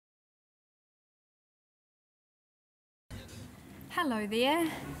Hello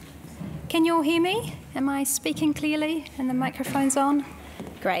there. Can you all hear me? Am I speaking clearly and the microphone's on?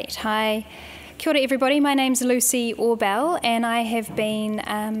 Great. Hi. Kia ora everybody, my name's Lucy Orbell and I have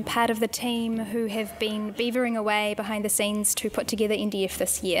been part of the team who have been beavering away behind the scenes to put together NDF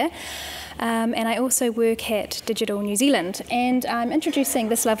this year. And I also work at Digital New Zealand, and I'm introducing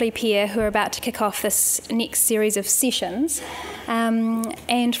this lovely pair who are about to kick off this next series of sessions.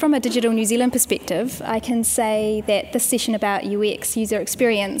 And from a Digital New Zealand perspective, I can say that this session about UX, user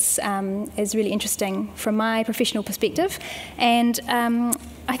experience, is really interesting from my professional perspective. And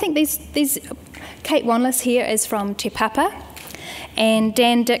I think Kate Wanless here is from Te Papa, and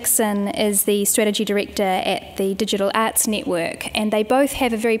Dan Dixon is the strategy director at the Digital Arts Network, and they both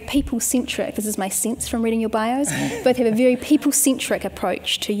have a very people-centric, this is my sense from reading your bios, both have a very people-centric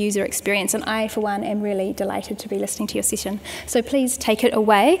approach to user experience, and I, for one, am really delighted to be listening to your session. So please take it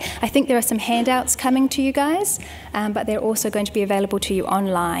away. I think there are some handouts coming to you guys, but they're also going to be available to you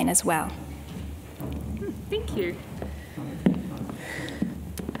online as well. Thank you.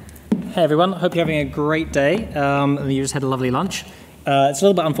 Hey everyone, hope you're having a great day. You just had a lovely lunch. It's a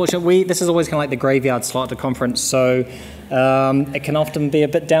little bit unfortunate. This is always kind of like the graveyard slot at a conference, so it can often be a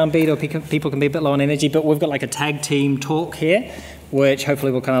bit downbeat or people can be a bit low on energy, but we've got like a tag team talk here, which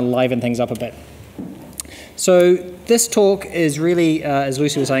hopefully will kind of liven things up a bit. So this talk is really, as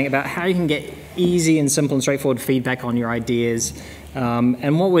Lucy was saying, about how you can get easy and simple and straightforward feedback on your ideas.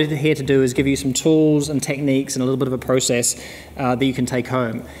 And what we're here to do is give you some tools and techniques and a little bit of a process that you can take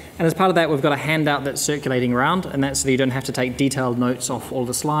home. And as part of that, we've got a handout that's circulating around, and that's so that you don't have to take detailed notes off all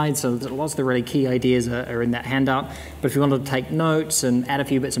the slides. So lots of the really key ideas are in that handout. But if you wanted to take notes and add a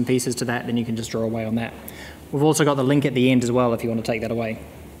few bits and pieces to that, then you can just draw away on that. We've also got the link at the end as well if you want to take that away.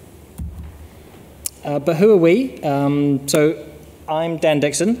 But who are we? So I'm Dan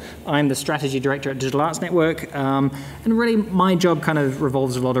Dixon. I'm the strategy director at Digital Arts Network, and really my job kind of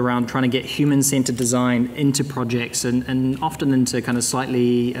revolves a lot around trying to get human-centered design into projects and often into kind of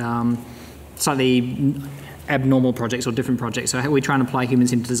slightly abnormal projects or different projects. So we try and apply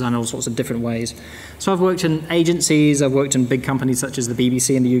human-centered design in all sorts of different ways. So I've worked in agencies, I've worked in big companies such as the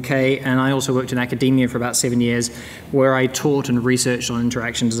BBC in the UK, and I also worked in academia for about 7 years where I taught and researched on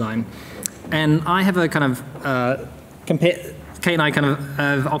interaction design. And I have a kind of Kate and I kind of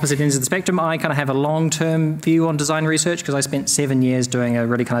have opposite ends of the spectrum. I kind of have a long-term view on design research because I spent 7 years doing a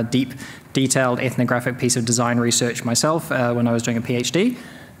really kind of deep, detailed ethnographic piece of design research myself when I was doing a PhD.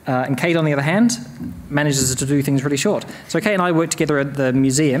 And Kate, on the other hand, manages to do things really short. So Kate and I worked together at the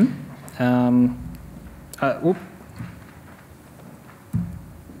museum. Kate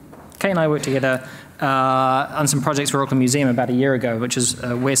and I worked together on some projects for Auckland Museum about a year ago, which is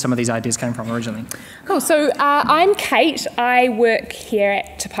where some of these ideas came from originally. Cool, so I'm Kate. I work here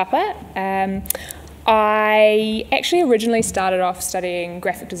at Te Papa. I actually originally started off studying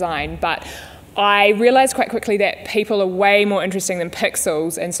graphic design, but I realised quite quickly that people are way more interesting than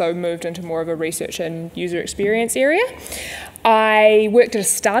pixels, and so moved into more of a research and user experience area. I worked at a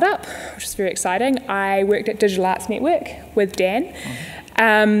startup, which is very exciting. I worked at Digital Arts Network with Dan.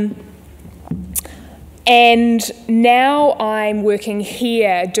 And now I'm working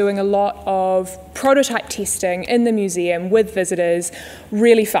here doing a lot of prototype testing in the museum with visitors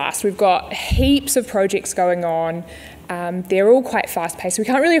really fast. We've got heaps of projects going on. They're all quite fast-paced. We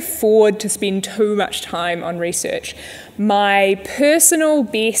can't really afford to spend too much time on research. My personal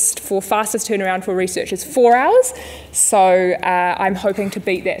best for fastest turnaround for research is 4 hours, so I'm hoping to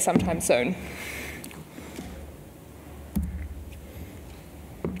beat that sometime soon.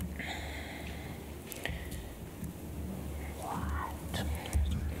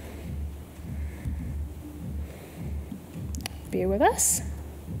 Bear with us.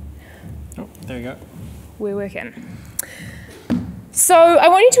 Oh, there you go. We're working. So I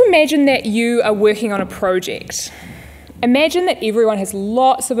want you to imagine that you are working on a project. Imagine that everyone has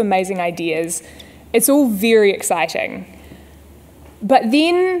lots of amazing ideas. It's all very exciting. But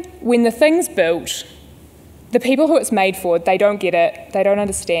then when the thing's built, the people who it's made for, they don't get it, they don't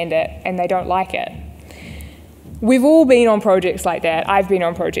understand it, and they don't like it. We've all been on projects like that. I've been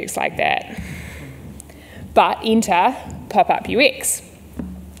on projects like that. But enter pop-up UX.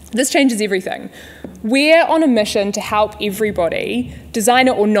 This changes everything. We're on a mission to help everybody,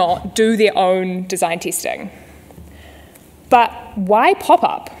 designer or not, do their own design testing. But why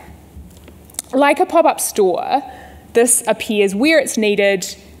pop-up? Like a pop-up store, this appears where it's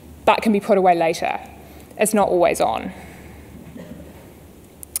needed, but can be put away later. It's not always on.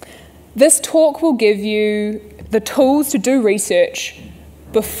 This talk will give you the tools to do research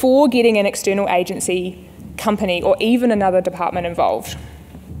before getting an external agency, company, or even another department involved.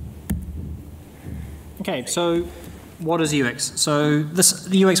 Okay, so what is UX? So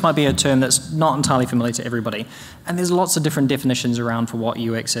the UX might be a term that's not entirely familiar to everybody, and there's lots of different definitions around for what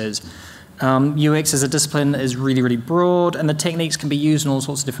UX is. UX as a discipline is really, really broad, and the techniques can be used in all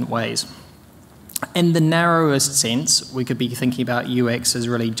sorts of different ways. In the narrowest sense, we could be thinking about UX as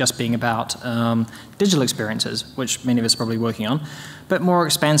really just being about digital experiences, which many of us are probably working on. But more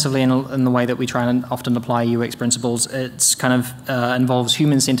expansively in the way that we try and often apply UX principles, it's kind of involves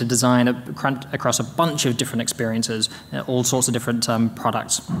human-centered design across a bunch of different experiences, all sorts of different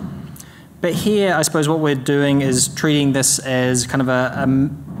products. But here, I suppose what we're doing is treating this as kind of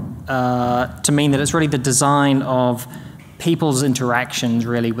to mean that it's really the design of people's interactions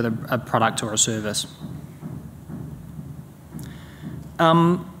really with a product or a service.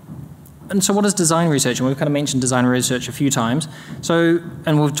 And so what is design research? And we've kind of mentioned design research a few times.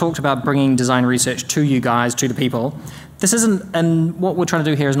 And we've talked about bringing design research to you guys, to the people. This isn't, and what we're trying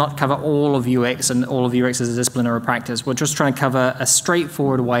to do here is not cover all of UX and all of UX as a discipline or a practice. We're just trying to cover a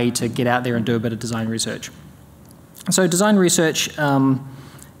straightforward way to get out there and do a bit of design research. So design research,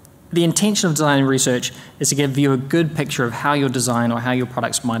 the intention of design research is to give you a good picture of how your design or how your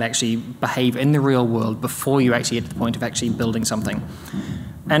products might actually behave in the real world before you actually get to the point of actually building something.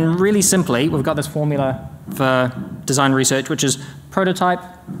 And really simply, we've got this formula for design research, which is prototype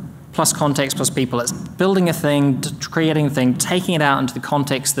plus context plus people. It's building a thing, creating a thing, taking it out into the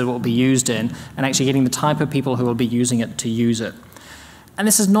context that it will be used in, and actually getting the type of people who will be using it to use it. And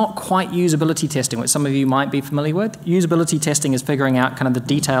this is not quite usability testing, which some of you might be familiar with. Usability testing is figuring out kind of the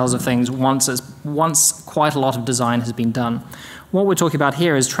details of things once quite a lot of design has been done. What we're talking about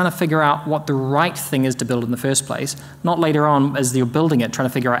here is trying to figure out what the right thing is to build in the first place, not later on as you're building it, trying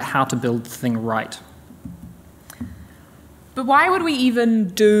to figure out how to build the thing right. But why would we even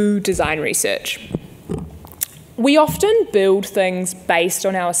do design research? We often build things based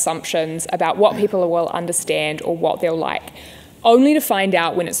on our assumptions about what people will understand or what they'll like, only to find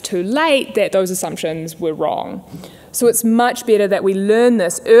out when it's too late that those assumptions were wrong. So it's much better that we learn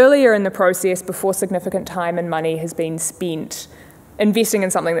this earlier in the process before significant time and money has been spent investing in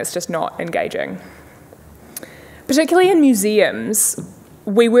something that's just not engaging. Particularly in museums,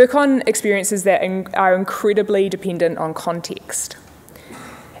 we work on experiences that are incredibly dependent on context.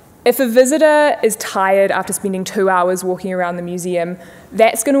 If a visitor is tired after spending 2 hours walking around the museum,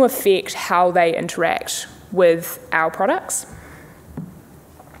 that's going to affect how they interact with our products.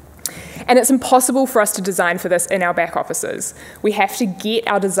 And it's impossible for us to design for this in our back offices. We have to get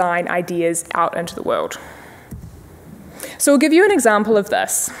our design ideas out into the world. So I'll give you an example of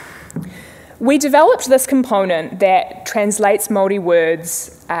this. We developed this component that translates Māori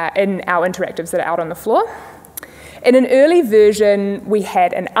words in our interactives that are out on the floor. In an early version, we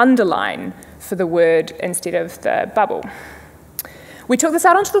had an underline for the word instead of the bubble. We took this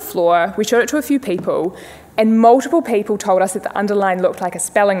out onto the floor, we showed it to a few people, and multiple people told us that the underline looked like a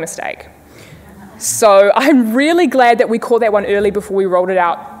spelling mistake. So I'm really glad that we caught that one early before we rolled it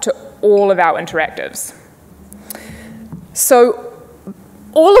out to all of our interactives. So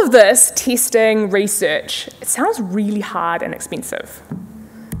all of this testing, research, it sounds really hard and expensive.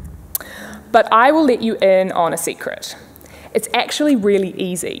 But I will let you in on a secret. It's actually really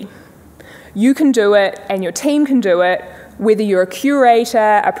easy. You can do it and your team can do it, whether you're a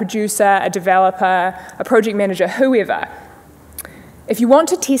curator, a producer, a developer, a project manager, whoever. If you want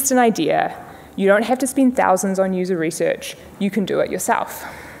to test an idea, you don't have to spend thousands on user research. You can do it yourself.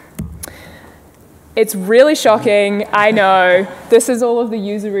 It's really shocking, I know. This is all of the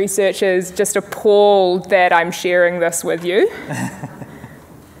user researchers just appalled that I'm sharing this with you.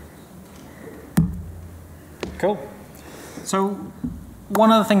 Cool. So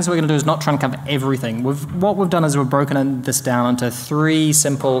one of the things we're going to do is not try and cover everything. What we've done is we've broken this down into 3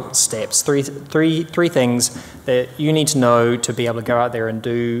 simple steps, three things that you need to know to be able to go out there and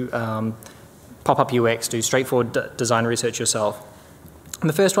do pop-up UX, do straightforward design research yourself. And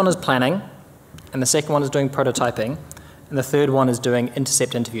the first one is planning, and the second one is doing prototyping, and the third one is doing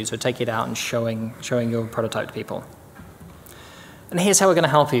intercept interviews, so taking it out and showing your prototype to people. And here's how we're going to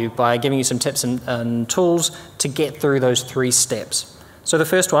help you by giving you some tips and tools to get through those 3 steps. So the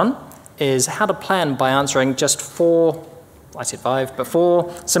first one is how to plan by answering just 4, I said 5, but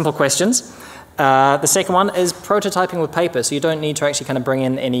 4 simple questions. The second one is prototyping with paper, so you don't need to actually kind of bring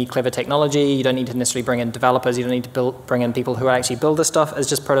in any clever technology, you don't need to necessarily bring in developers, you don't need to bring in people who actually build this stuff, it's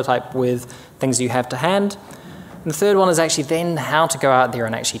just prototype with things you have to hand. And the third one is actually then how to go out there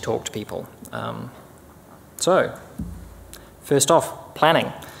and actually talk to people. So, first off,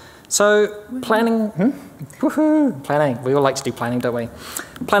 planning. So, planning, woohoo, planning, we all like to do planning, don't we?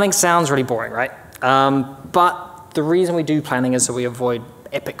 Planning sounds really boring, right? But the reason we do planning is so we avoid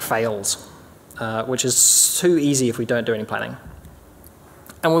epic fails. which is too easy if we don't do any planning.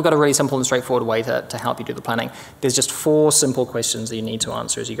 And we've got a really simple and straightforward way to help you do the planning. There's just 4 simple questions that you need to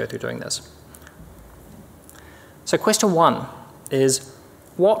answer as you go through doing this. So question 1 is,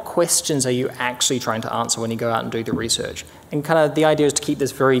 what questions are you actually trying to answer when you go out and do the research? And kind of the idea is to keep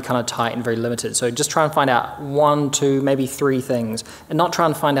this very kind of tight and very limited. So just try and find out 1, 2, maybe 3 things, and not try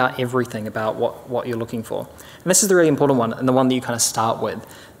and find out everything about what you're looking for. And this is the really important one, and the one that you kind of start with.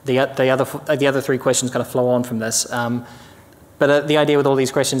 The other 3 questions kind of flow on from this. But the idea with all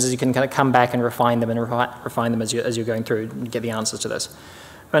these questions is you can kind of come back and refine them as you're going through and get the answers to this.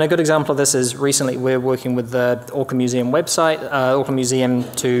 And a good example of this is recently we're working with the Auckland Museum website, Auckland Museum,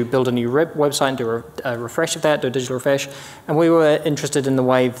 to build a new website and do a refresh of that, do a digital refresh. And we were interested in the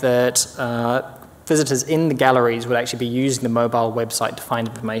way that visitors in the galleries would actually be using the mobile website to find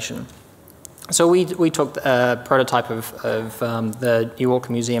information. So we took a prototype of the new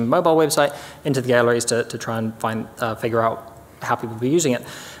Auckland Museum mobile website into the galleries to try and figure out how people would be using it.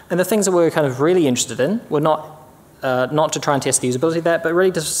 And the things that we were kind of really interested in were not to try and test the usability of that, but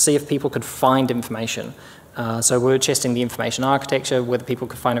really to see if people could find information. So we were testing the information architecture, whether people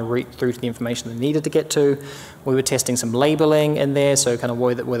could find a route through to the information they needed to get to. We were testing some labeling in there, so kind of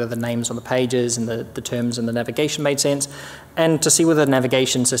whether the names on the pages and the terms and the navigation made sense, and to see whether the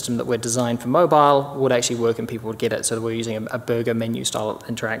navigation system that we're designed for mobile would actually work and people would get it. So that we're using a burger menu style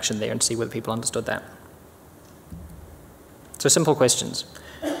interaction there and to see whether people understood that. So simple questions.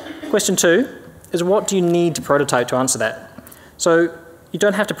 Question 2 is, what do you need to prototype to answer that? So you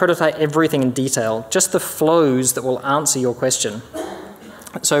don't have to prototype everything in detail, just the flows that will answer your question.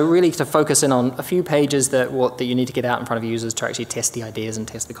 So really to focus in on a few pages that you need to get out in front of users to actually test the ideas and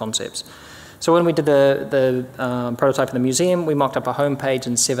test the concepts. So when we did the prototype in the museum, we mocked up a home page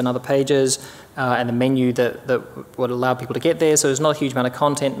and 7 other pages and a menu that would allow people to get there. So there's not a huge amount of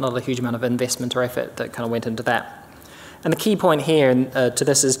content, not a huge amount of investment or effort that kind of went into that. And the key point here to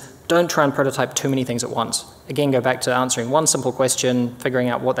this is, don't try and prototype too many things at once. Again, go back to answering one simple question, figuring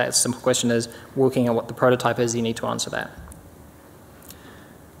out what that simple question is, working out what the prototype is, you need to answer that.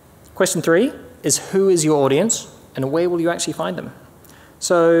 Question 3 is, who is your audience and where will you actually find them?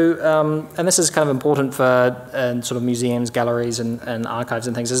 So, and this is kind of important for sort of museums, galleries and archives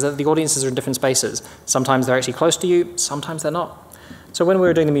and things, is that the audiences are in different spaces. Sometimes they're actually close to you, sometimes they're not. So when we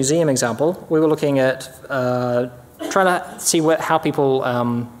were doing the museum example, we were looking at trying to see how people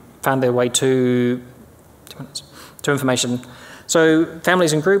found their way to information. So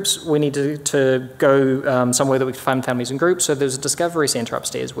families and groups, we needed to go somewhere that we could find families and groups. So there's a discovery centre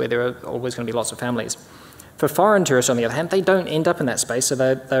upstairs where there are always going to be lots of families. For foreign tourists, on the other hand, they don't end up in that space. So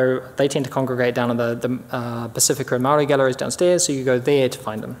they tend to congregate down in the Pacifica and Maori galleries downstairs. So you go there to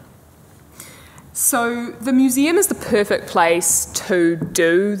find them. So the museum is the perfect place to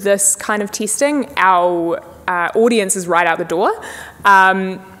do this kind of testing. Our audience is right out the door.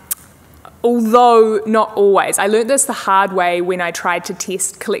 Although not always. I learned this the hard way when I tried to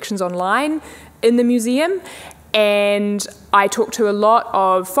test collections online in the museum, and I talked to a lot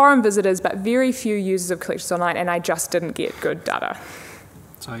of foreign visitors but very few users of collections online, and I just didn't get good data.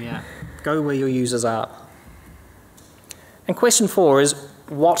 So yeah, go where your users are. And question 4 is,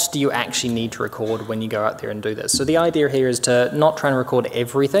 what do you actually need to record when you go out there and do this? So the idea here is to not try and record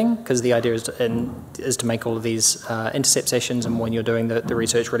everything, because the idea is to make all of these intercept sessions and when you're doing the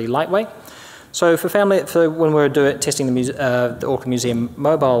research really lightweight. So for when we were testing the Auckland Museum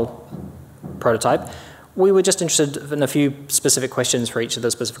mobile prototype, we were just interested in a few specific questions for each of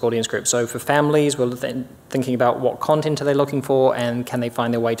the specific audience groups. So for families, we're thinking about what content are they looking for, and can they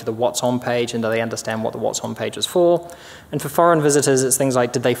find their way to the what's on page, and do they understand what the what's on page is for? And for foreign visitors, it's things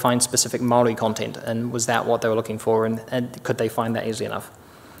like, did they find specific Māori content, and was that what they were looking for, and could they find that easily enough?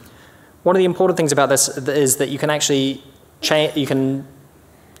 One of the important things about this is that you can actually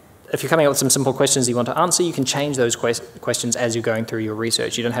if you're coming up with some simple questions you want to answer, you can change those questions as you're going through your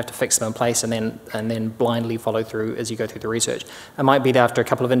research. You don't have to fix them in place and then blindly follow through as you go through the research. It might be that after a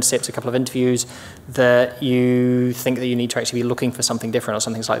couple of intercepts, a couple of interviews, that you think that you need to actually be looking for something different or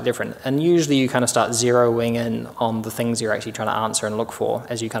something slightly different. And usually you kind of start zeroing in on the things you're actually trying to answer and look for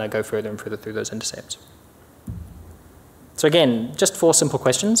as you kind of go further and further through those intercepts. So again, just 4 simple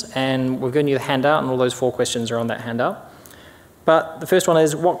questions, and we've given you the handout, and all those 4 questions are on that handout. But the first one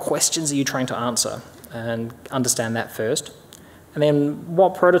is, what questions are you trying to answer? And understand that first. And then,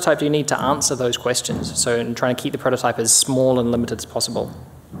 what prototype do you need to answer those questions? So, in trying to keep the prototype as small and limited as possible.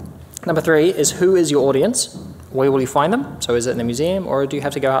 Number 3 is, who is your audience? where will you find them? So is it in the museum, or do you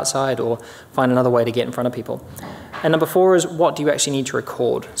have to go outside or find another way to get in front of people? And number 4 is, what do you actually need to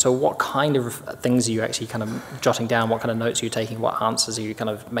record? So what kind of things are you actually kind of jotting down? What kind of notes are you taking? What answers are you kind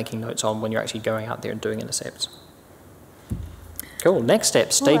of making notes on when you're actually going out there and doing intercepts? Cool, next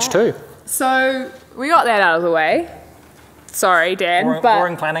step, stage 2. So we got that out of the way. Sorry, Dan,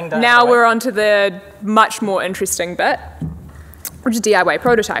 boring planning. Now we're on to the much more interesting bit, which is DIY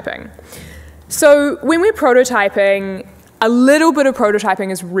prototyping. So when we're prototyping, a little bit of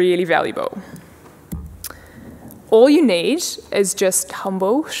prototyping is really valuable. All you need is just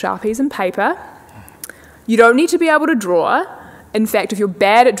humble Sharpies and paper. You don't need to be able to draw. In fact, if you're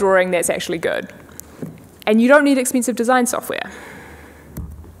bad at drawing, that's actually good. And you don't need expensive design software.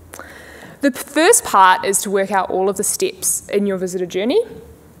 The first part is to work out all of the steps in your visitor journey,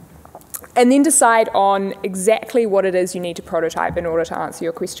 and then decide on exactly what it is you need to prototype in order to answer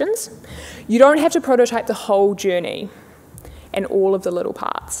your questions. You don't have to prototype the whole journey and all of the little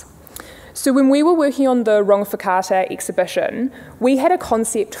parts. So when we were working on the Rongwhakata exhibition, we had a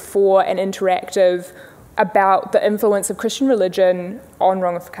concept for an interactive about the influence of Christian religion on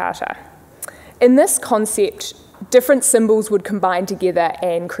Rongwhakata. In this concept, different symbols would combine together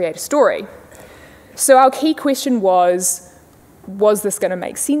and create a story. So our key question was this going to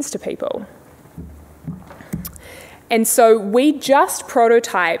make sense to people? And so we just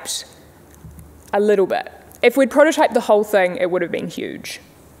prototyped a little bit. If we'd prototyped the whole thing, it would have been huge.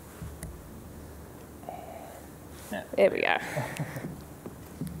 Yeah. There we go.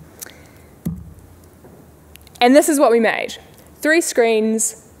 And this is what we made. 3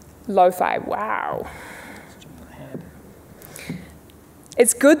 screens, lo-fi, wow.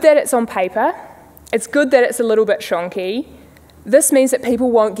 It's good that it's on paper. It's good that it's a little bit shonky. This means that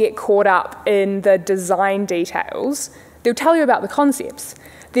people won't get caught up in the design details. They'll tell you about the concepts.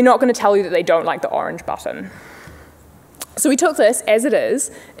 They're not going to tell you that they don't like the orange button. So we took this, as it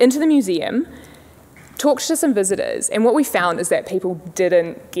is, into the museum, talked to some visitors, and what we found is that people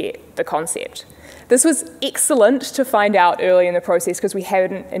didn't get the concept. This was excellent to find out early in the process because we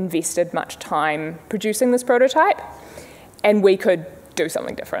hadn't invested much time producing this prototype, and we could do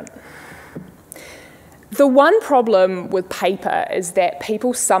something different. The one problem with paper is that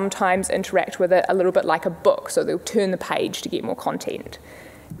people sometimes interact with it a little bit like a book, so they'll turn the page to get more content.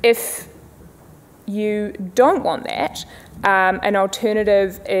 If you don't want that, an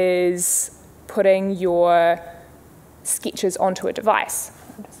alternative is putting your sketches onto a device.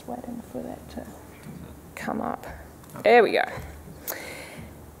 I'm just waiting for that to come up. There we go.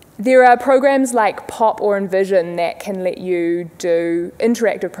 There are programs like Pop or Envision that can let you do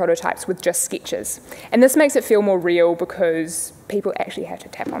interactive prototypes with just sketches. And this makes it feel more real because people actually have to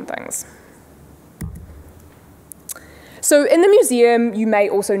tap on things. So in the museum, you may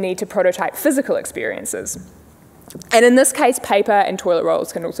also need to prototype physical experiences. And in this case, paper and toilet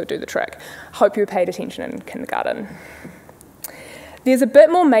rolls can also do the trick. Hope you paid attention in kindergarten. There's a bit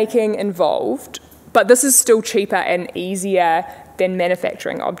more making involved, but this is still cheaper and easier than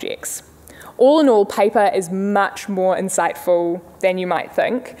manufacturing objects. All in all, paper is much more insightful than you might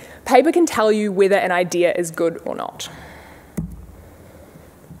think. Paper can tell you whether an idea is good or not.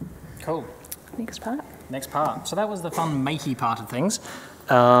 Cool. Next part. Next part. So that was the fun, makey part of things,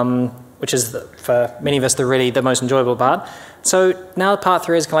 which is, for many of us, the most enjoyable part. So now part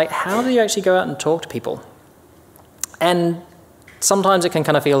 3 is kind of like, how do you actually go out and talk to people? And sometimes it can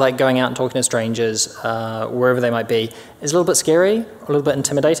kind of feel like going out and talking to strangers, wherever they might be, is a little bit scary, a little bit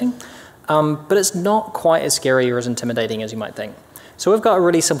intimidating, but it's not quite as scary or as intimidating as you might think. So we've got a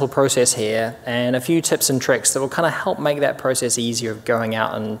really simple process here and a few tips and tricks that will kind of help make that process easier of going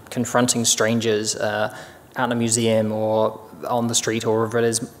out and confronting strangers out in a museum or on the street or wherever it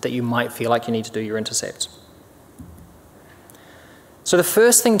is that you might feel like you need to do your intercepts. So the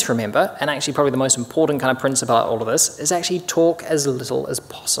first thing to remember, and actually probably the most important kind of principle out of all of this, is actually talk as little as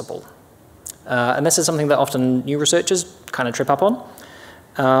possible. And this is something that often new researchers kind of trip up on.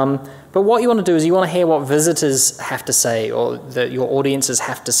 But what you want to do is you want to hear what visitors have to say or that your audiences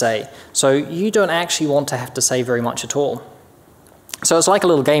have to say. So you don't actually want to have to say very much at all. So it's like a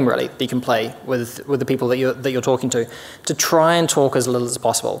little game really that you can play with the people that you're talking to try and talk as little as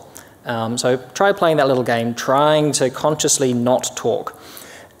possible. So try playing that little game, trying to consciously not talk.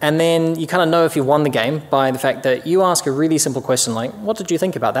 And then you kind of know if you won the game by the fact that you ask a really simple question like, what did you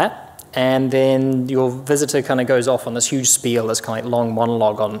think about that? And then your visitor kind of goes off on this huge spiel, this kind of long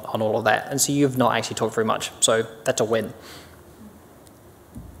monologue on all of that. And so you've not actually talked very much. So that's a win.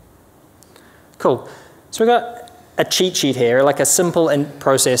 Cool. So we've got a cheat sheet here, like a simple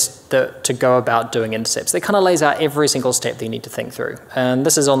process to go about doing intercepts. That kind of lays out every single step that you need to think through. And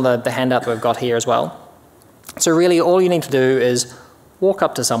this is on the handout that we've got here as well. So really all you need to do is walk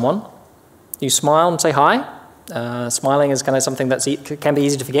up to someone, you smile and say hi. Smiling is kind of something that can be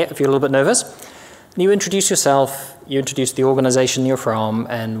easy to forget if you're a little bit nervous. And you introduce yourself, you introduce the organisation you're from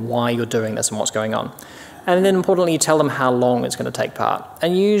and why you're doing this and what's going on. And then importantly, you tell them how long it's going to take part.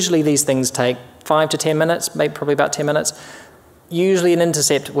 And usually these things take 5 to 10 minutes, maybe probably about 10 minutes. Usually an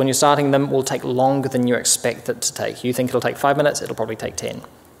intercept, when you're starting them, will take longer than you expect it to take. You think it'll take 5 minutes, it'll probably take 10.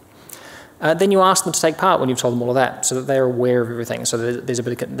 Then you ask them to take part when you've told them all of that, so that they're aware of everything. So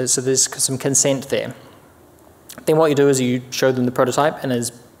there's some consent there. Then what you do is you show them the prototype, and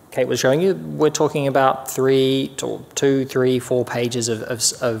as Kate was showing you, we're talking about 2, 3, 4 pages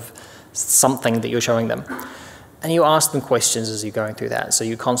of something that you're showing them. And you ask them questions as you're going through that. So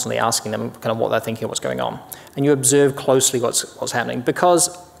you're constantly asking them kind of what they're thinking, what's going on. And you observe closely what's happening,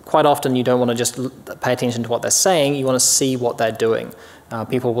 because quite often you don't want to just pay attention to what they're saying, you want to see what they're doing.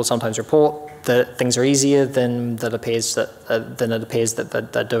 People will sometimes report that things are easier than it appears that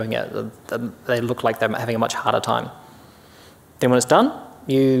they're doing it. They look like they're having a much harder time. Then when it's done,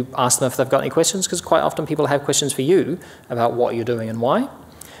 you ask them if they've got any questions, because quite often people have questions for you about what you're doing and why.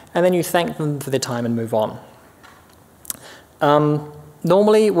 And then you thank them for their time and move on.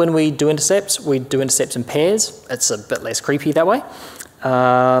 Normally, when we do intercepts in pairs. It's a bit less creepy that way.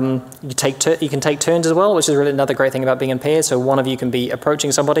 You can take turns as well, which is really another great thing about being in pairs. So one of you can be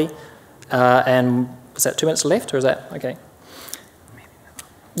approaching somebody, and is that 2 minutes left, or is that okay?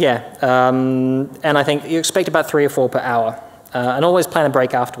 Yeah, and I think you expect about 3 or 4 per hour, and always plan a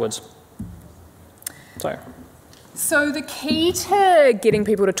break afterwards. So the key to getting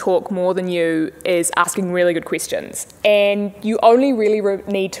people to talk more than you is asking really good questions, and you only really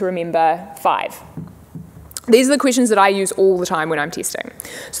need to remember 5. These are the questions that I use all the time when I'm testing.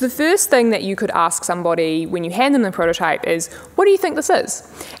 So the first thing that you could ask somebody when you hand them the prototype is, what do you think this is?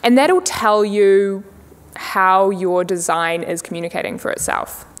 And that'll tell you how your design is communicating for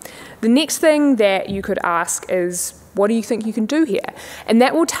itself. The next thing that you could ask is, what do you think you can do here? And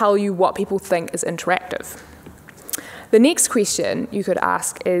that will tell you what people think is interactive. The next question you could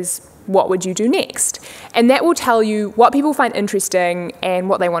ask is, what would you do next? And that will tell you what people find interesting and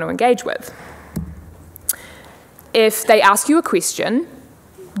what they want to engage with. If they ask you a question,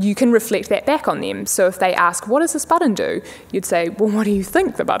 you can reflect that back on them. So if they ask, what does this button do? You'd say, well, what do you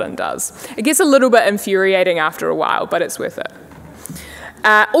think the button does? It gets a little bit infuriating after a while, but it's worth it.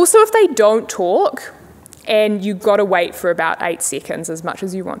 Also, if they don't talk, and you've got to wait for about 8 seconds, as much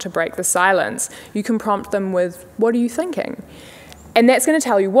as you want to break the silence, you can prompt them with, what are you thinking? And that's going to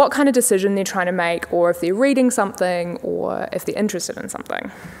tell you what kind of decision they're trying to make, or if they're reading something, or if they're interested in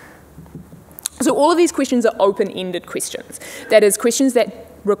something. So all of these questions are open-ended questions. That is, questions that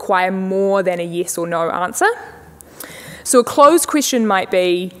require more than a yes or no answer. So a closed question might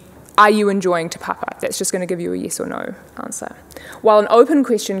be, are you enjoying Te Papa? That's just going to give you a yes or no answer. While an open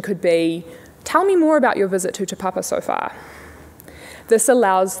question could be, tell me more about your visit to Te Papa so far. This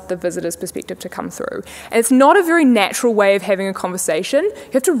allows the visitor's perspective to come through. And it's not a very natural way of having a conversation.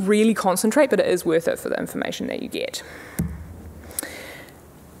 You have to really concentrate, but it is worth it for the information that you get.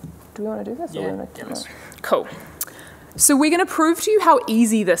 Do we want to do this? Yeah. Cool. So we're going to prove to you how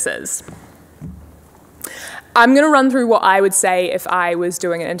easy this is. I'm going to run through what I would say if I was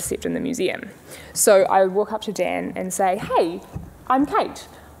doing an intercept in the museum. So I would walk up to Dan and say, hey, I'm Kate.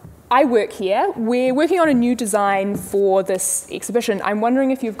 I work here. We're working on a new design for this exhibition. I'm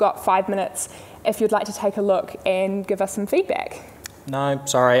wondering if you've got 5 minutes, if you'd like to take a look and give us some feedback. No,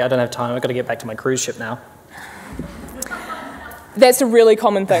 sorry, I don't have time. I've got to get back to my cruise ship now. That's a really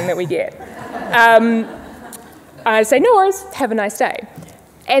common thing that we get. I say, no worries, have a nice day.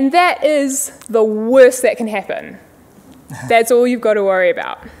 And that is the worst that can happen. That's all you've got to worry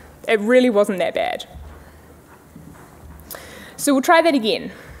about. It really wasn't that bad. So we'll try that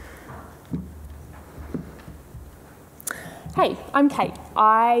again. Hey, I'm Kate.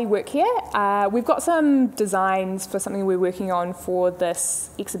 I work here. We've got some designs for something we're working on for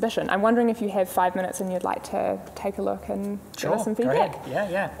this exhibition. I'm wondering if you have 5 minutes and you'd like to take a look and give us some feedback.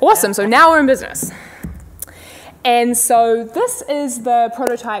 Yeah. Awesome. So now we're in business. And so this is the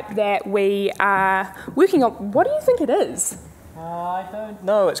prototype that we are working on. What do you think it is? I don't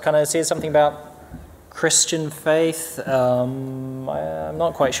know. It kind of says something about Christian faith. I'm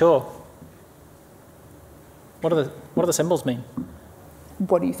not quite sure. What do the symbols mean?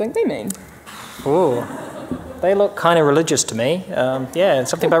 What do you think they mean? Oh, they look kind of religious to me. Yeah,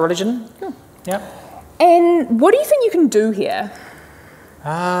 something about religion. Cool. Yeah. And what do you think you can do here?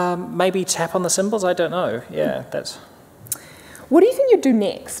 Maybe tap on the symbols. I don't know. Yeah, that's. What do you think you'd do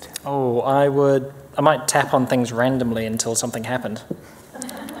next? Oh, I might tap on things randomly until something happened.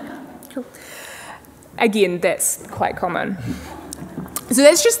 Cool. again, that's quite common. So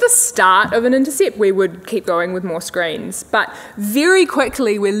that's just the start of an intercept. We would keep going with more screens. But very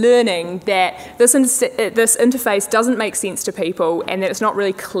quickly we're learning that this interface doesn't make sense to people and that it's not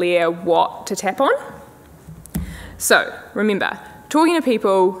really clear what to tap on. So remember, talking to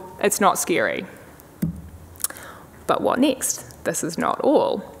people, it's not scary. But what next? This is not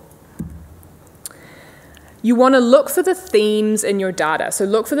all. You want to look for the themes in your data. So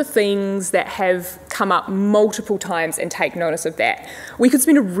look for the things that have come up multiple times and take notice of that. We could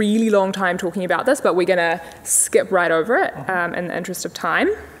spend a really long time talking about this, but we're going to skip right over it in the interest of time.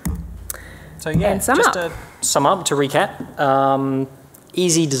 So yeah, and to sum up, to recap,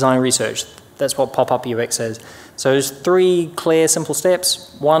 easy design research. That's what pop-up UX is. So there's 3 clear, simple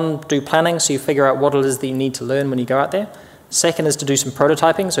steps. 1, do planning, so you figure out what it is that you need to learn when you go out there. Second is to do some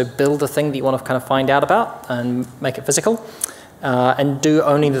prototyping, so build a thing that you want to kind of find out about and make it physical, and do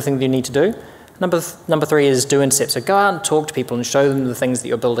only the thing that you need to do. Number 3 is do intercept, so go out and talk to people and show them the things that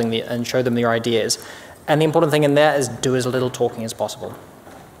you're building and show them your ideas. And the important thing in there is do as little talking as possible.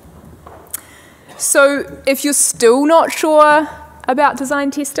 So if you're still not sure about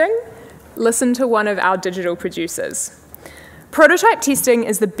design testing, listen to one of our digital producers. Prototype testing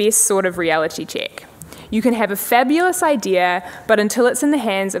is the best sort of reality check. You can have a fabulous idea, but until it's in the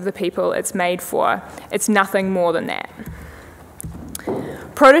hands of the people it's made for, it's nothing more than that.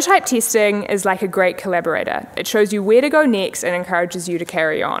 Prototype testing is like a great collaborator. It shows you where to go next and encourages you to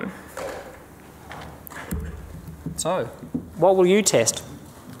carry on. So, what will you test?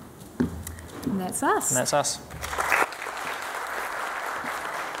 And that's us. And that's us.